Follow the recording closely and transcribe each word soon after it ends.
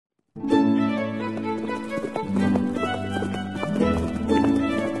You're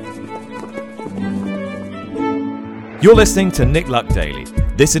listening to Nick Luck Daily.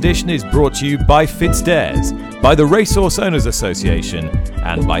 This edition is brought to you by FitzDares, by the Racehorse Owners Association,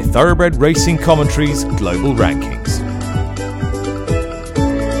 and by Thoroughbred Racing Commentary's Global Rankings.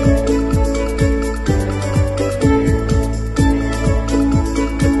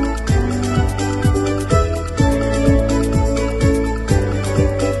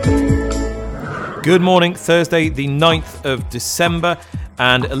 Good morning, Thursday the 9th of December,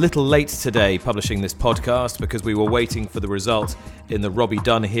 and a little late today publishing this podcast because we were waiting for the result in the Robbie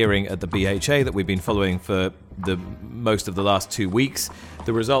Dunn hearing at the BHA that we've been following for most of the last 2 weeks.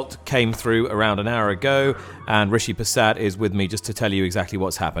 The result came through around an hour ago, and Rishi Persad is with me just to tell you exactly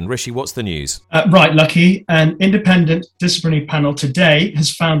what's happened. Rishi, what's the news? Right, Lucky. An independent disciplinary panel today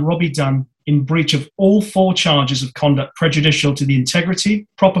has found Robbie Dunn in breach of all 4 charges of conduct prejudicial to the integrity,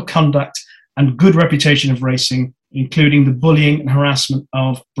 proper conduct and good reputation of racing, including the bullying and harassment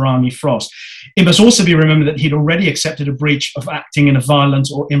of Bryony Frost. It must also be remembered that he'd already accepted a breach of acting in a violent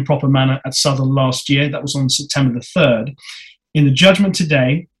or improper manner at Southwell last year. That was on September the 3rd. In the judgment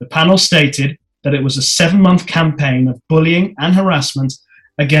today, the panel stated that it was a 7-month campaign of bullying and harassment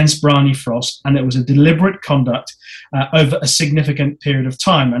against Bryony Frost, and it was a deliberate conduct over a significant period of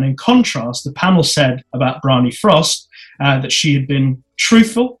time. And in contrast, the panel said about Bryony Frost that she had been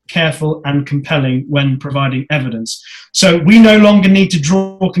truthful, careful, and compelling when providing evidence. So we no longer need to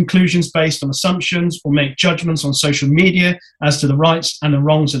draw conclusions based on assumptions or make judgments on social media as to the rights and the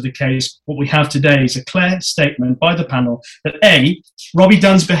wrongs of the case. What we have today is a clear statement by the panel that A, Robbie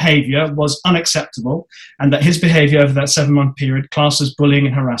Dunn's behaviour was unacceptable, and that his behaviour over that 7-month period classed as bullying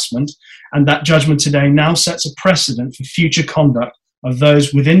and harassment, and that judgment today now sets a precedent for future conduct of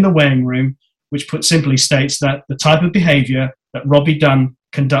those within the weighing room, which put simply states that the type of behaviour that Robbie Dunn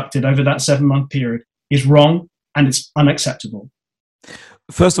conducted over that 7-month period is wrong and it's unacceptable.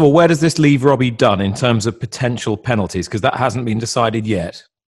 First of all, where does this leave Robbie Dunn in terms of potential penalties? Because that hasn't been decided yet.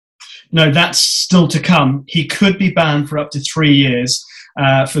 No, that's still to come. He could be banned for up to 3 years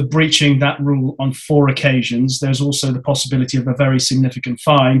for breaching that rule on 4 occasions. There's also the possibility of a very significant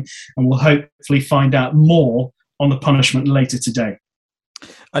fine, and we'll hopefully find out more on the punishment later today.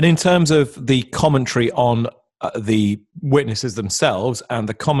 And in terms of the commentary on the witnesses themselves and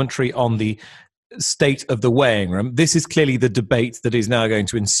the commentary on the state of the weighing room, this is clearly the debate that is now going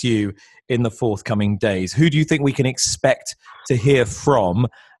to ensue in the forthcoming days. Who do you think we can expect to hear from,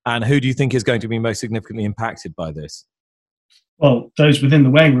 and who do you think is going to be most significantly impacted by this? Well, those within the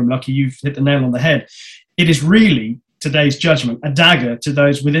weighing room, Lucky, you've hit the nail on the head. It is really today's judgment a dagger to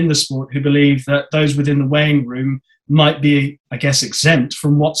those within the sport who believe that those within the weighing room might be, I guess, exempt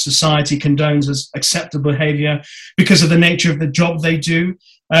from what society condones as acceptable behaviour because of the nature of the job they do.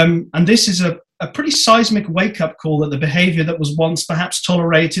 And this is a pretty seismic wake-up call that the behaviour that was once perhaps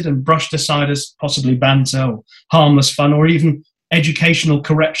tolerated and brushed aside as possibly banter or harmless fun or even educational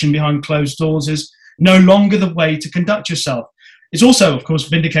correction behind closed doors is no longer the way to conduct yourself. It's also, of course,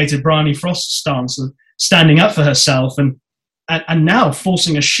 vindicated Bryony Frost's stance of standing up for herself and now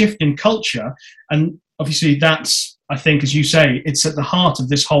forcing a shift in culture. And obviously that's, I think, as you say, it's at the heart of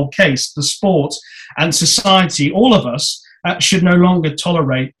this whole case. The sport and society, all of us, should no longer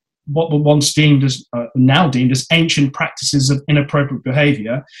tolerate what were once deemed as, now deemed as ancient practices of inappropriate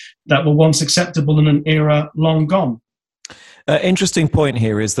behaviour that were once acceptable in an era long gone. Interesting point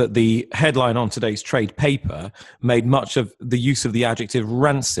here is that the headline on today's trade paper made much of the use of the adjective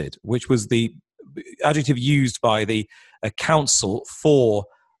rancid, which was the adjective used by the council for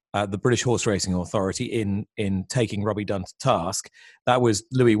the British Horse Racing Authority in taking Robbie Dunn to task. That was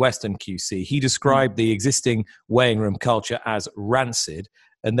Louis Weston QC. He described the existing weighing room culture as rancid,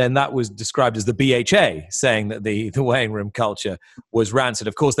 and then that was described as the BHA saying that the weighing room culture was rancid.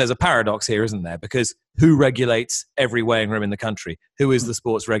 Of course, there's a paradox here, isn't there? Because who regulates every weighing room in the country? Who is the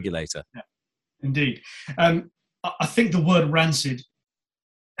sports regulator? Yeah, indeed. I think the word rancid,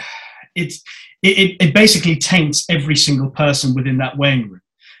 it basically taints every single person within that weighing room.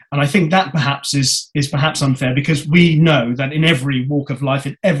 And I think that perhaps is perhaps unfair because we know that in every walk of life,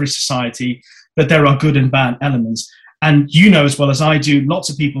 in every society, that there are good and bad elements. And you know as well as I do, lots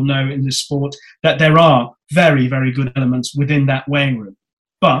of people know in this sport that there are very, very good elements within that weighing room.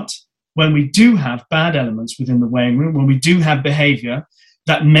 But when we do have bad elements within the weighing room, when we do have behaviour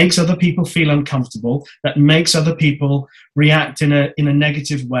that makes other people feel uncomfortable, that makes other people react in a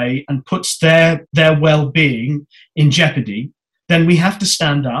negative way and puts their well-being in jeopardy, then we have to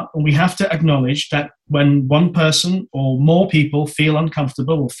stand up and we have to acknowledge that when one person or more people feel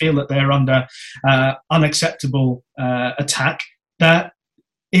uncomfortable or feel that they're under unacceptable attack, that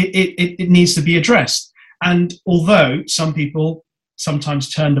it needs to be addressed. And although some people sometimes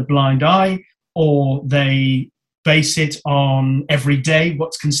turn a blind eye, or they base it on everyday,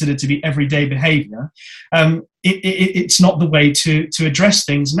 what's considered to be everyday behaviour, it's not the way to address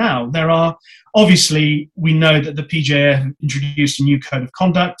things now. There are, obviously, we know that the PJA have introduced a new code of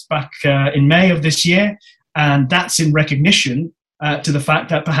conduct back in May of this year, and that's in recognition to the fact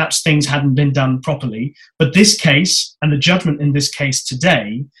that perhaps things hadn't been done properly. But this case, and the judgment in this case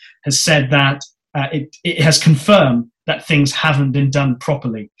today, has said that it has confirmed that things haven't been done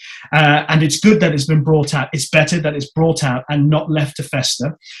properly. And it's good that it's been brought out. It's better that it's brought out and not left to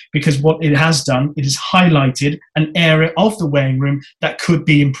fester, because what it has done, it has highlighted an area of the weighing room that could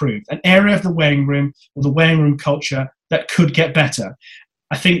be improved, an area of the weighing room or the weighing room culture that could get better.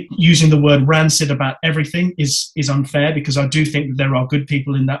 I think using the word rancid about everything is unfair, because I do think that there are good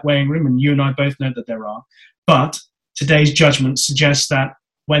people in that weighing room, and you and I both know that there are. But today's judgment suggests that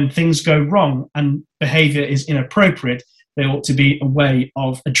when things go wrong and behaviour is inappropriate, there ought to be a way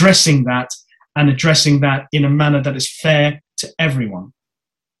of addressing that, and addressing that in a manner that is fair to everyone.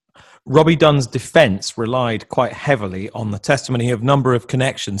 Robbie Dunn's defence relied quite heavily on the testimony of a number of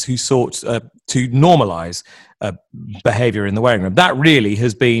connections who sought to normalise behaviour in the weighing room. That really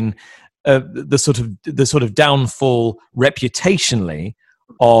has been the sort of downfall reputationally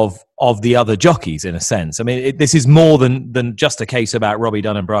of the other jockeys, in a sense. I mean, this is more than just a case about Robbie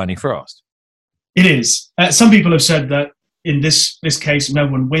Dunn and Bryony Frost. It is. Some people have said that in this case, no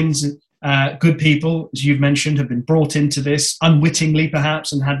one wins. Good people, as you've mentioned, have been brought into this unwittingly,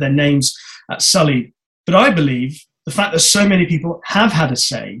 perhaps, and had their names sullied. But I believe the fact that so many people have had a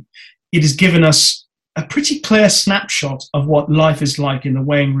say, it has given us a pretty clear snapshot of what life is like in the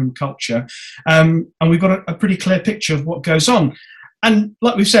weighing room culture. And we've got a pretty clear picture of what goes on. And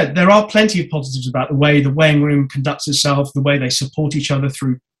like we've said, there are plenty of positives about the way the weighing room conducts itself, the way they support each other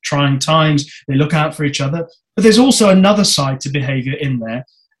through trying times, they look out for each other. But there's also another side to behaviour in there.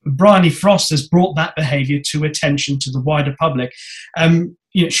 Bryony Frost has brought that behaviour to attention to the wider public.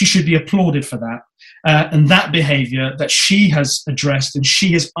 She should be applauded for that. And that behaviour that she has addressed and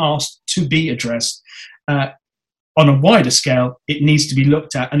she has asked to be addressed on a wider scale, it needs to be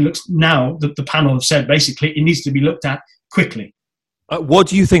looked at. And looks now that the panel have said, basically, it needs to be looked at quickly. What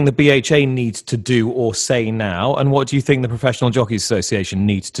do you think the BHA needs to do or say now? And what do you think the Professional Jockeys Association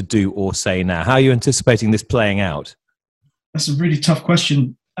needs to do or say now? How are you anticipating this playing out? That's a really tough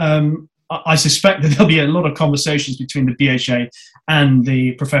question. I suspect that there'll be a lot of conversations between the BHA and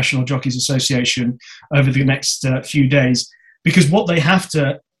the Professional Jockeys Association over the next few days, because what they have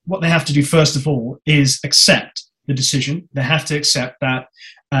to do first of all is accept the decision. They have to accept that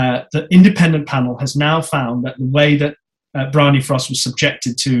the independent panel has now found that the way that Bryony Frost was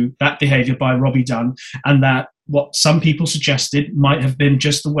subjected to that behaviour by Robbie Dunn, and that what some people suggested might have been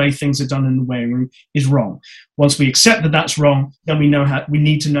just the way things are done in the weighing room, is wrong. Once we accept that that's wrong, then we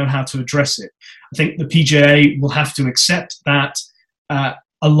need to know how to address it. I think the PJA will have to accept that a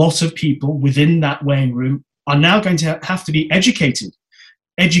lot of people within that weighing room are now going to have to be educated.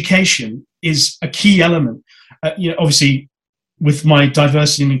 Education is a key element. Obviously, with my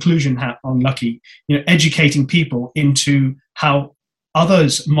diversity and inclusion hat on, Lucky, educating people into how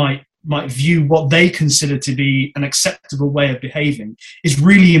others might view what they consider to be an acceptable way of behaving is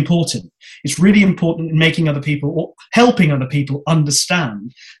really important. It's really important in making other people, or helping other people,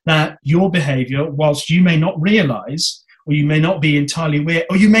 understand that your behavior, whilst you may not realize, or you may not be entirely aware,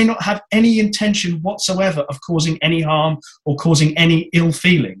 or you may not have any intention whatsoever of causing any harm or causing any ill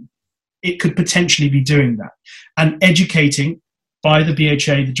feeling, it could potentially be doing that. And educating by the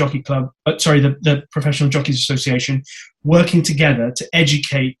BHA, the Jockey Club, the Professional Jockeys Association, working together to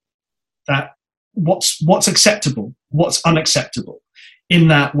educate that what's acceptable, what's unacceptable in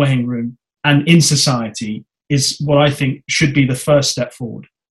that weighing room and in society is what I think should be the first step forward.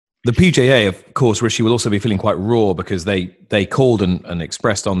 The PJA, of course, Rishi, will also be feeling quite raw because they called and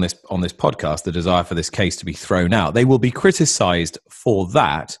expressed on this podcast the desire for this case to be thrown out. They will be criticised for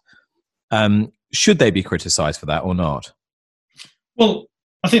that. Should they be criticised for that or not? Well,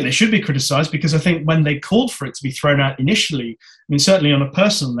 I think they should be criticised, because I think when they called for it to be thrown out initially, certainly on a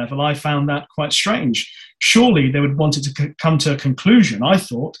personal level, I found that quite strange. Surely they would want it to come to a conclusion, I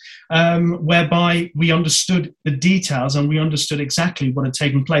thought, whereby we understood the details and we understood exactly what had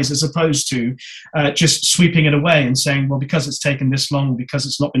taken place, as opposed to just sweeping it away and saying, well, because it's taken this long, because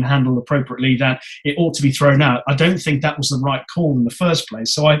it's not been handled appropriately, that it ought to be thrown out. I don't think that was the right call in the first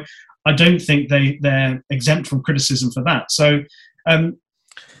place. So I don't think they're exempt from criticism for that. So,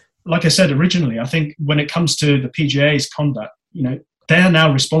 like I said originally, I think when it comes to the PGA's conduct, they're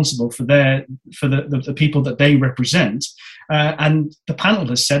now responsible for the people that they represent. And the panel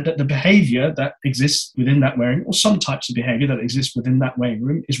has said that the behaviour that exists within that weighing room, or some types of behaviour that exist within that weighing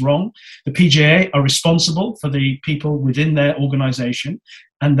room, is wrong. The PJA are responsible for the people within their organisation,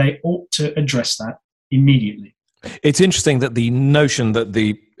 and they ought to address that immediately. It's interesting that the notion that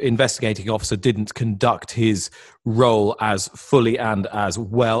the investigating officer didn't conduct his role as fully and as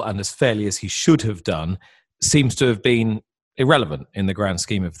well and as fairly as he should have done seems to have been irrelevant in the grand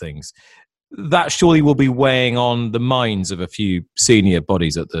scheme of things. That surely will be weighing on the minds of a few senior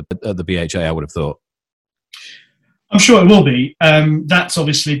bodies at the BHA, I would have thought. I'm sure it will be. That's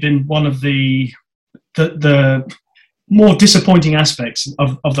obviously been one of the more disappointing aspects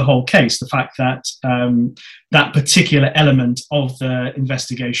of the whole case, the fact that that particular element of the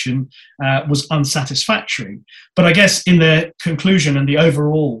investigation was unsatisfactory. But I guess in the conclusion and the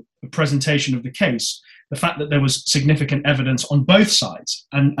overall presentation of the case, the fact that there was significant evidence on both sides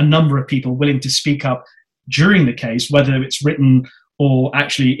and a number of people willing to speak up during the case, whether it's written or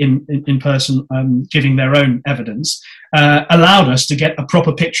actually in person giving their own evidence, allowed us to get a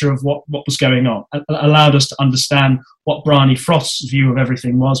proper picture of what was going on, allowed us to understand what Bryony Frost's view of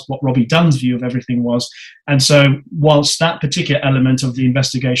everything was, what Robbie Dunn's view of everything was. And so whilst that particular element of the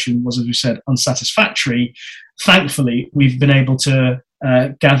investigation was, as we said, unsatisfactory, thankfully we've been able to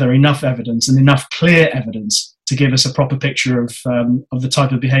gather enough evidence and enough clear evidence to give us a proper picture of the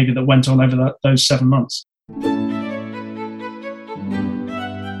type of behaviour that went on over those 7 months.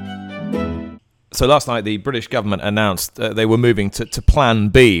 So last night, the British government announced they were moving to Plan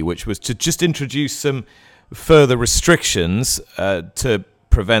B, which was to just introduce some further restrictions to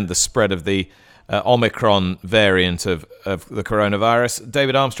prevent the spread of the Omicron variant of the coronavirus.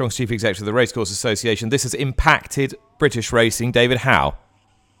 David Armstrong's chief executive of the Racecourse Association. This has impacted British racing. David, how?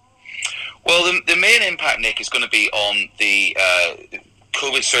 Well, the main impact, Nick, is going to be on the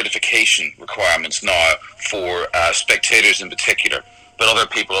COVID certification requirements now for spectators in particular, but other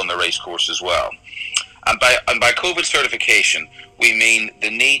people on the racecourse as well. And by COVID certification, we mean the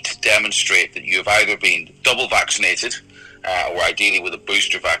need to demonstrate that you have either been double vaccinated, or ideally with a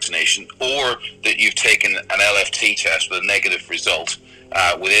booster vaccination, or that you've taken an LFT test with a negative result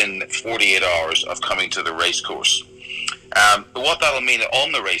within 48 hours of coming to the racecourse. But what that'll mean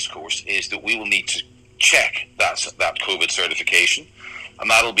on the racecourse is that we will need to check that COVID certification, and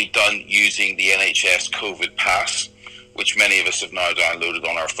that'll be done using the NHS COVID Pass, which many of us have now downloaded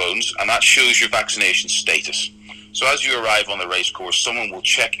on our phones, and that shows your vaccination status. So as you arrive on the racecourse, someone will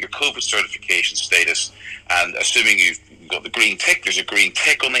check your COVID certification status, and assuming you've got the green tick, there's a green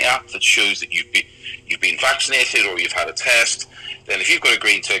tick on the app that shows that you've been vaccinated or you've had a test. Then if you've got a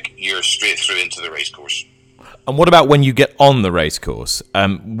green tick, you're straight through into the racecourse. And what about when you get on the racecourse?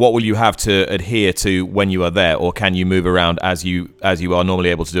 What will you have to adhere to when you are there, or can you move around as you are normally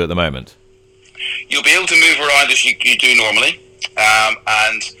able to do at the moment? You'll be able to move around as you do normally,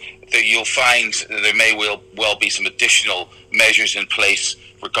 and you'll find that there may well be some additional measures in place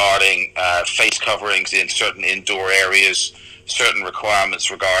regarding face coverings in certain indoor areas, certain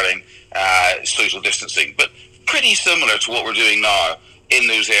requirements regarding social distancing, but pretty similar to what we're doing now in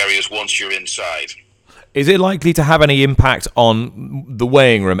those areas once you're inside. Is it likely to have any impact on the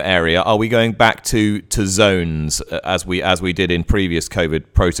weighing room area? Are we going back to zones as we did in previous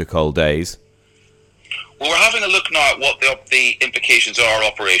COVID protocol days? Well, we're having a look now at what the implications are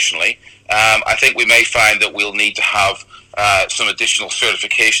operationally. I think we may find that we'll need to have some additional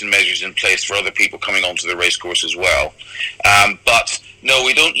certification measures in place for other people coming onto the racecourse as well. But no,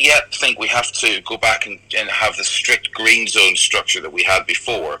 we don't yet think we have to go back and have the strict green zone structure that we had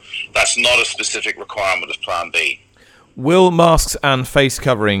before. That's not a specific requirement of Plan B. Will masks and face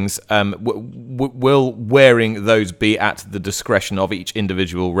coverings, will wearing those be at the discretion of each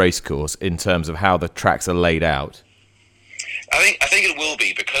individual racecourse in terms of how the tracks are laid out? I think it will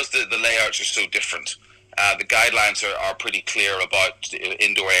be, because the layouts are so different. The guidelines are pretty clear about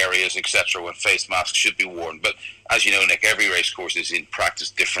indoor areas, etc., when face masks should be worn. But as you know, Nick, every racecourse is in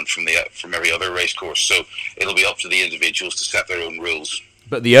practice different from every other racecourse, so it'll be up to the individuals to set their own rules.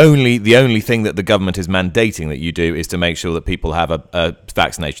 But the only thing that the government is mandating that you do is to make sure that people have a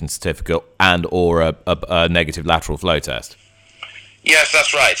vaccination certificate and or a negative lateral flow test. Yes,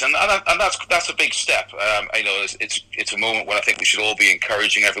 that's right, and that's a big step. It's a moment when I think we should all be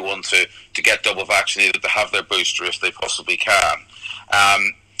encouraging everyone to get double vaccinated, to have their booster if they possibly can.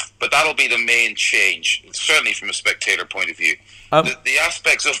 But that'll be the main change, certainly from a spectator point of view. The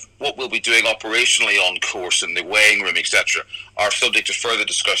aspects of what we'll be doing operationally on course in the weighing room, etc., are subject to further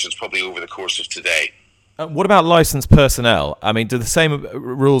discussions probably over the course of today. What about licensed personnel? I mean, do the same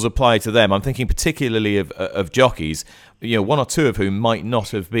rules apply to them? I'm thinking particularly of jockeys, one or two of whom might not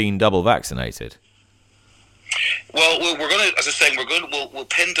have been double vaccinated. Well, we're going to, as I was saying, we'll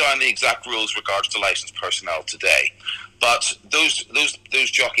pin down the exact rules regards to licensed personnel today. But those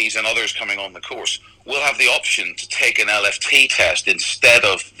jockeys and others coming on the course will have the option to take an LFT test instead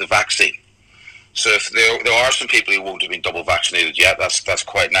of the vaccine. So if there are some people who won't have been double vaccinated yet, that's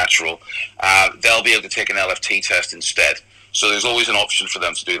quite natural. They'll be able to take an LFT test instead. So there's always an option for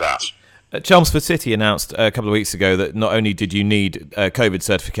them to do that. Chelmsford City announced a couple of weeks ago that not only did you need COVID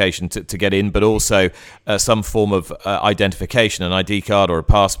certification to get in, but also some form of identification, an ID card or a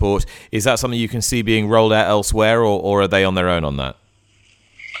passport. Is that something you can see being rolled out elsewhere, or are they on their own on that?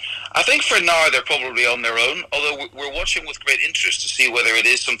 I think for now they're probably on their own, although we're watching with great interest to see whether it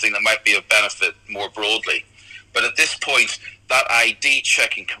is something that might be of benefit more broadly. But at this point, that ID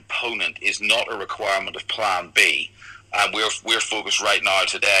checking component is not a requirement of Plan B. And we're focused right now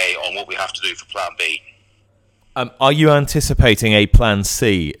today on what we have to do for Plan B. Are you anticipating a Plan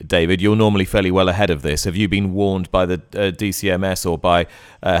C, David? You're normally fairly well ahead of this. Have you been warned by the DCMS or by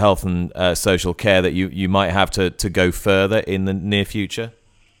Health and Social Care that you might have to go further in the near future?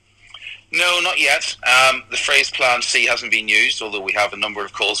 No, not yet. The phrase Plan C hasn't been used, although we have a number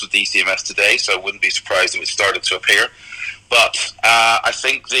of calls with DCMS today, so I wouldn't be surprised if it started to appear. But I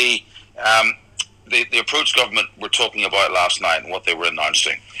think the approach government were talking about last night and what they were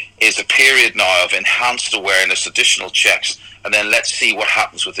announcing is a period now of enhanced awareness, additional checks, and then let's see what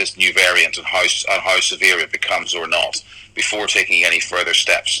happens with this new variant and how severe it becomes or not before taking any further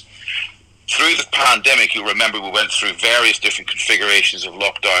steps. Through the pandemic, you remember we went through various different configurations of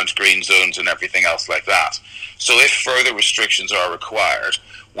lockdowns, green zones, and everything else like that. So if further restrictions are required,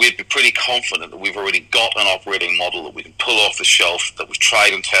 we'd be pretty confident that we've already got an operating model that we can pull off the shelf, that we've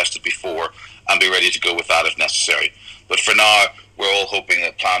tried and tested before, and be ready to go with that if necessary. But for now, we're all hoping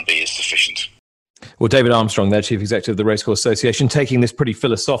that Plan B is sufficient. Well, David Armstrong, their Chief Executive of the Racecourse Association, taking this pretty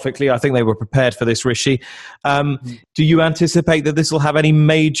philosophically. I think they were prepared for this, Rishi. Do you anticipate that this will have any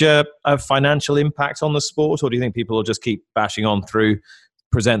major financial impact on the sport, or do you think people will just keep bashing on through,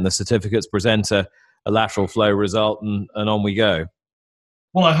 present the certificates, present a lateral flow result, and on we go?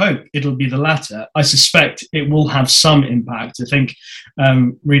 Well, I hope it'll be the latter. I suspect it will have some impact. I think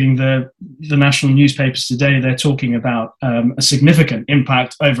reading the national newspapers today, they're talking about a significant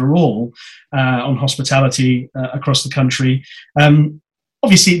impact overall on hospitality across the country.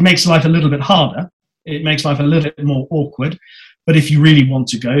 Obviously, it makes life a little bit harder. It makes life a little bit more awkward. But if you really want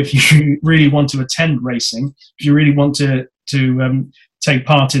to go, if you really want to attend racing, if you really want to take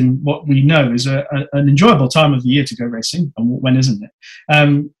part in what we know is an enjoyable time of the year to go racing, and when isn't it?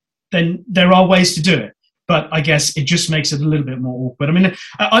 Then there are ways to do it. But I guess it just makes it a little bit more awkward. I mean,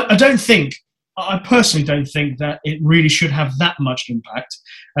 I personally don't think that it really should have that much impact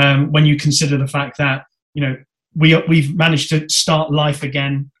when you consider the fact that, we've managed to start life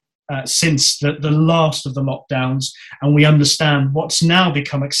again since the last of the lockdowns, and we understand what's now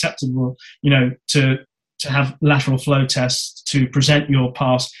become acceptable, to have lateral flow tests to present your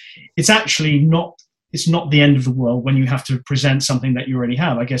pass. It's actually not the end of the world when you have to present something that you already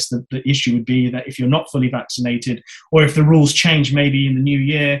have. I guess the issue would be that if you're not fully vaccinated, or if the rules change maybe in the new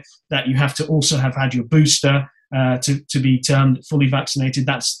year, that you have to also have had your booster to be termed fully vaccinated.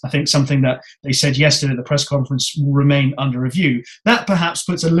 That's, I think, something that they said yesterday at the press conference will remain under review. That perhaps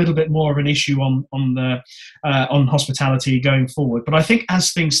puts a little bit more of an issue on hospitality going forward. But I think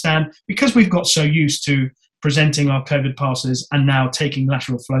as things stand, because we've got so used to presenting our COVID passes and now taking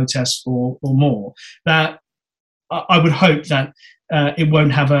lateral flow tests or more, that I would hope that it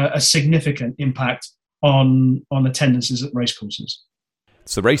won't have a significant impact on attendances at racecourses.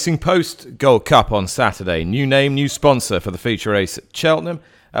 It's the Racing Post Gold Cup on Saturday. New name, new sponsor for the feature race at Cheltenham.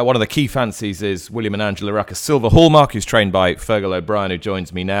 One of the key fancies is William and Angela Rucker's Silver Hallmark, who's trained by Fergal O'Brien, who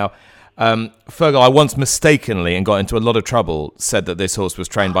joins me now. Fergal, I once mistakenly, and got into a lot of trouble, said that this horse was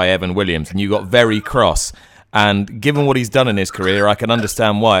trained by Evan Williams, and you got very cross. And given what he's done in his career, I can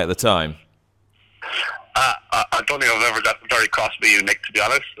understand why at the time. I don't think I've ever gotten very cross with you, Nick, to be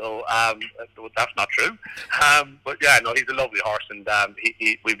honest. So that's not true. But yeah, no, he's a lovely horse, and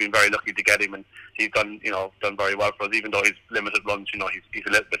we've been very lucky to get him, and he's done very well for us. Even though he's limited runs, he's a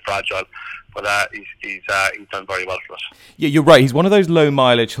little bit fragile, but he's done very well for us. Yeah, you're right. He's one of those low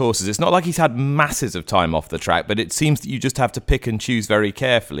mileage horses. It's not like he's had masses of time off the track, but it seems that you just have to pick and choose very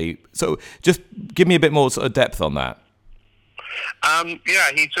carefully. So just give me a bit more sort of depth on that.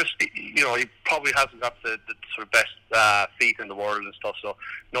 He just, he probably hasn't got the sort of best feet in the world and stuff. So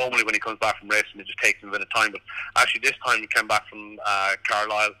normally when he comes back from racing, it just takes him a bit of time. But actually, this time he came back from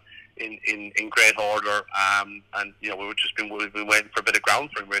Carlisle. in great order, and we've been waiting for a bit of ground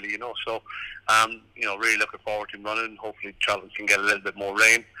for him, really, So, really looking forward to him running. Hopefully, Cheltenham can get a little bit more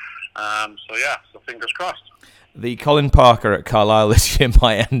rain. So fingers crossed. The Colin Parker at Carlisle this year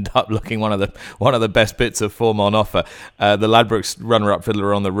might end up looking one of the best bits of form on offer. The Ladbrokes runner-up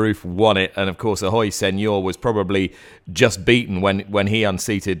Fiddler on the Roof won it, and of course Ahoy Senor was probably just beaten when he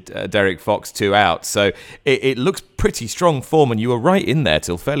unseated Derek Fox 2 out. So it looks pretty strong form, and you were right in there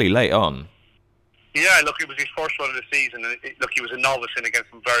till fairly late on. Yeah, look, it was his first run of the season, and he was a novice in against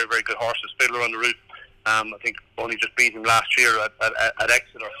some very, very good horses. Fiddler on the Roof, I think only just beat him last year at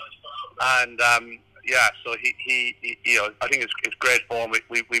Exeter, and. So he I think it's great form.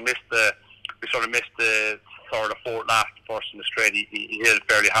 We sort of missed the third or fourth last first in the straight. He hit it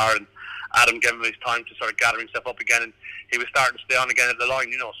fairly hard, and Adam gave him his time to sort of gather himself up again, and he was starting to stay on again at the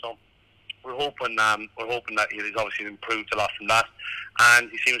line. So we're hoping that he's obviously improved a lot from that, and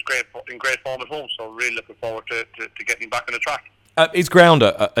he seems in great form at home. So really looking forward to getting him back on the track. Is ground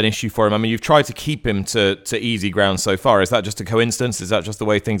an issue for him? I mean, you've tried to keep him to easy ground so far. Is that just a coincidence? Is that just the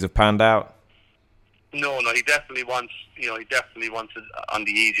way things have panned out? No, he definitely wants. He definitely wants it on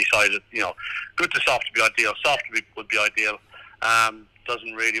the easy side. Good to soft to be ideal. Soft would be ideal.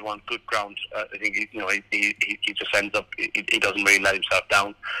 Doesn't really want good ground. I think he just ends up. He doesn't really let himself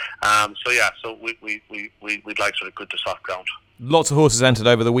down. So we'd like sort of good to soft ground. Lots of horses entered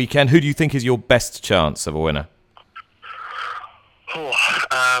over the weekend. Who do you think is your best chance of a winner?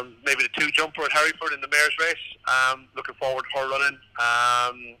 Maybe the 2 jumper at Hereford in the mare's race. Looking forward to her running.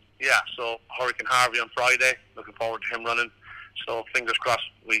 So Hurricane Harvey on Friday. Looking forward to him running. So fingers crossed.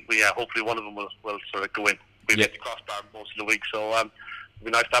 Hopefully one of them will sort of go in. We've hit the crossbar most of the week, so it'd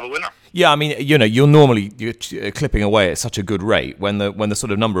be nice to have a winner. Yeah, I mean, you're clipping away at such a good rate. When the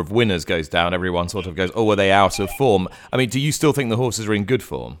sort of number of winners goes down, everyone sort of goes, "Oh, are they out of form?" I mean, do you still think the horses are in good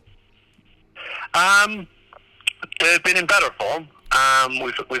form? They've been in better form.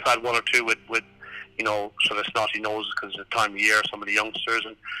 We've had one or two with sort of snotty noses because of the time of year, some of the youngsters,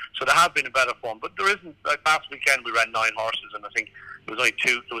 and so they have been in better form. But there isn't, like last weekend we ran 9 horses, and I think there was only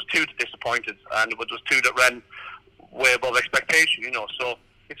 2. There was 2 that disappointed, and there was 2 that ran way above expectation. So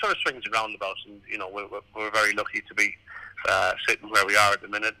it sort of swings and roundabouts, and we're very lucky to be sitting where we are at the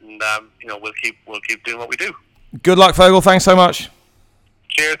minute, and we'll keep doing what we do. Good luck, Fogel. Thanks so much.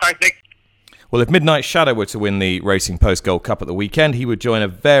 Cheers. Thanks, Nick. Well, if Midnight Shadow were to win the Racing Post Gold Cup at the weekend, he would join a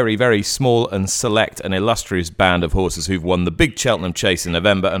very, very small and select and illustrious band of horses who've won the big Cheltenham Chase in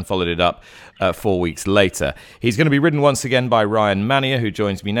November and followed it up 4 weeks later. He's going to be ridden once again by Ryan Mania, who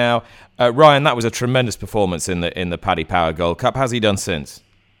joins me now. Ryan, that was a tremendous performance in the Paddy Power Gold Cup. How's he done since?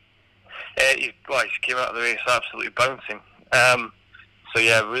 He came out of the race absolutely bouncing.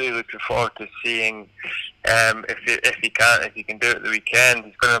 Really looking forward to seeing if he can do it at the weekend.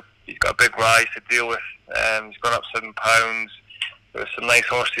 He's got a big rise to deal with. He's gone up 7 pounds. There were some nice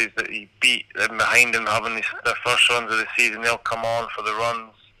horses that he beat and behind him having their first runs of the season. They'll come on for the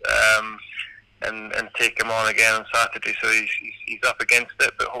runs and take him on again on Saturday. So he's up against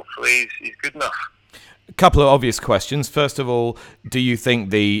it, but hopefully he's good enough. A couple of obvious questions. First of all, do you think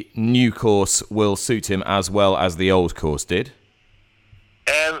the new course will suit him as well as the old course did?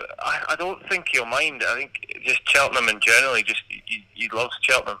 I don't think he'll mind. I think just Cheltenham in general, he loves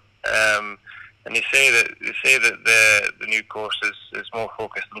Cheltenham. And they say that the new course is more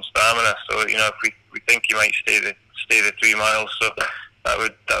focused on stamina. So if we think he might stay the 3 miles, so that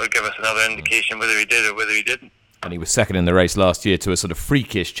would give us another indication whether he did or whether he didn't. And he was second in the race last year to a sort of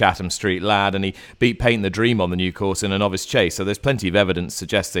freakish Chatham Street lad, and he beat Paint the Dream on the new course in a novice chase. So there's plenty of evidence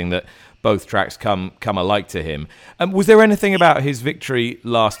suggesting that both tracks come alike to him. Was there anything about his victory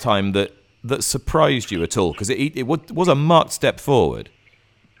last time that surprised you at all? Because it was a marked step forward.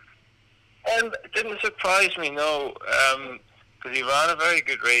 It didn't surprise me, no, because he ran a very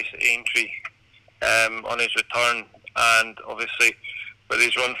good race at Aintree on his return, and obviously with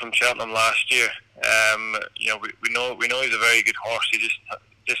his run from Cheltenham last year, we know he's a very good horse. He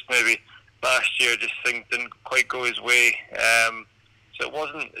just maybe last year things didn't quite go his way, so it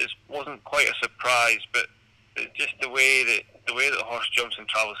wasn't quite a surprise, but just the way that the horse jumps and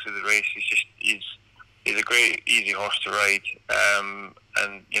travels through the race, he's a great easy horse to ride,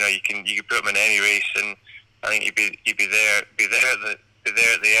 and you can put him in any race, and I think he'd be there at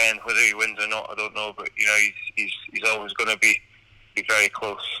the end. Whether he wins or not, I don't know, but he's always going to be very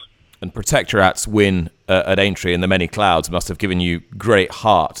close. And Protectorat's win at Aintree in the Many Clouds must have given you great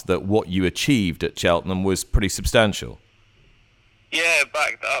heart that what you achieved at Cheltenham was pretty substantial. Yeah, it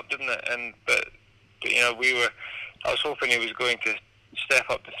backed that up, didn't it? But I was hoping he was going to step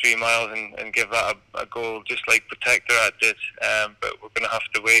up to 3 miles and give that a go, just like Protectorat did. But we're going to have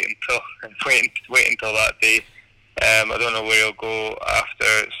to wait until that day. I don't know where he'll go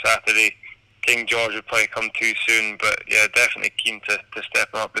after Saturday. King George will probably come too soon, but yeah, definitely keen to step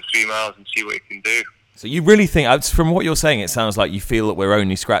up to 3 miles and see what he can do. So you really think, from what you're saying, it sounds like you feel that we're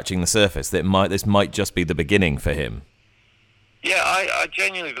only scratching the surface, that this might just be the beginning for him? Yeah, I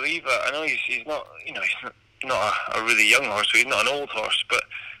genuinely believe that. I know he's not, he's not a really young horse, so he's not an old horse, but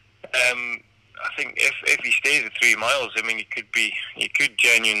I think if he stays at 3 miles, I mean, he could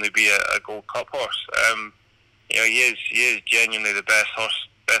genuinely be a Gold Cup horse. He is genuinely the best horse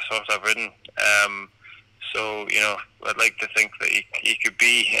I've ridden. So I'd like to think that he could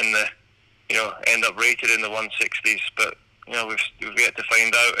be in the, end up rated in the 160s, but we've yet to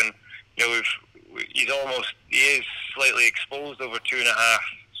find out. And he is slightly exposed over 2.5.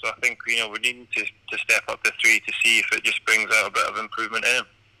 So I think we're needing to step up to 3 to see if it just brings out a bit of improvement in him.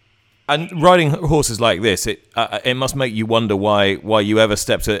 And riding horses like this, it must make you wonder why you ever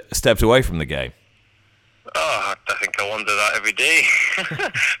stepped away from the game. Oh, I think I wonder that every day.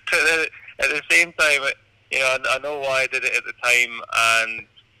 But at the same time, I know why I did it at the time, and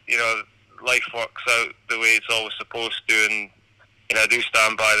life works out the way it's always supposed to, and I do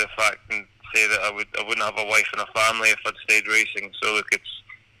stand by the fact and say that I wouldn't have a wife and a family if I'd stayed racing. So look,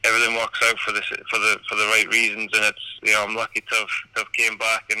 everything works out for the right reasons, and it's I'm lucky to have came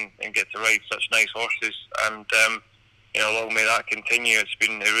back and get to ride such nice horses, and long may that continue. It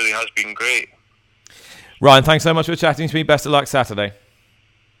really has been great. Ryan, thanks so much for chatting to me. Best of luck Saturday.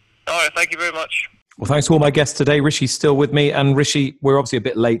 All right, thank you very much. Well, thanks to all my guests today. Rishi's still with me. And Rishi, we're obviously a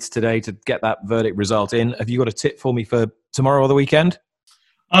bit late today to get that verdict result in. Have you got a tip for me for tomorrow or the weekend?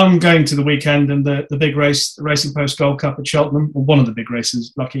 I'm going to the weekend and the big race, the Racing Post Gold Cup at Cheltenham, or one of the big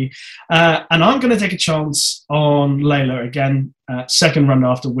races, lucky. And I'm going to take a chance on Layla again, second run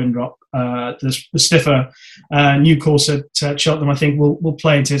after Windrop. The stiffer new course at Cheltenham, I think, will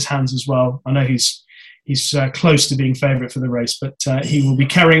play into his hands as well. I know he's close to being favourite for the race, but he will be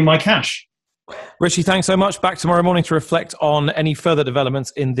carrying my cash. Rishi, thanks so much. Back tomorrow morning to reflect on any further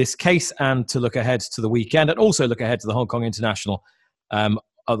developments in this case and to look ahead to the weekend and also look ahead to the Hong Kong International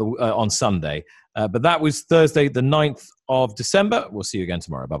on Sunday. But that was Thursday, the 9th of December. We'll see you again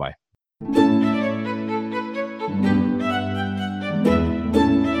tomorrow. Bye-bye.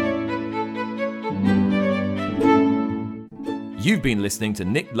 You've been listening to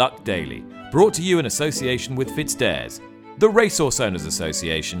Nick Luck Daily, brought to you in association with FitzDares, the Racehorse Owners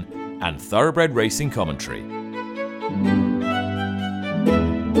Association, and Thoroughbred Racing Commentary.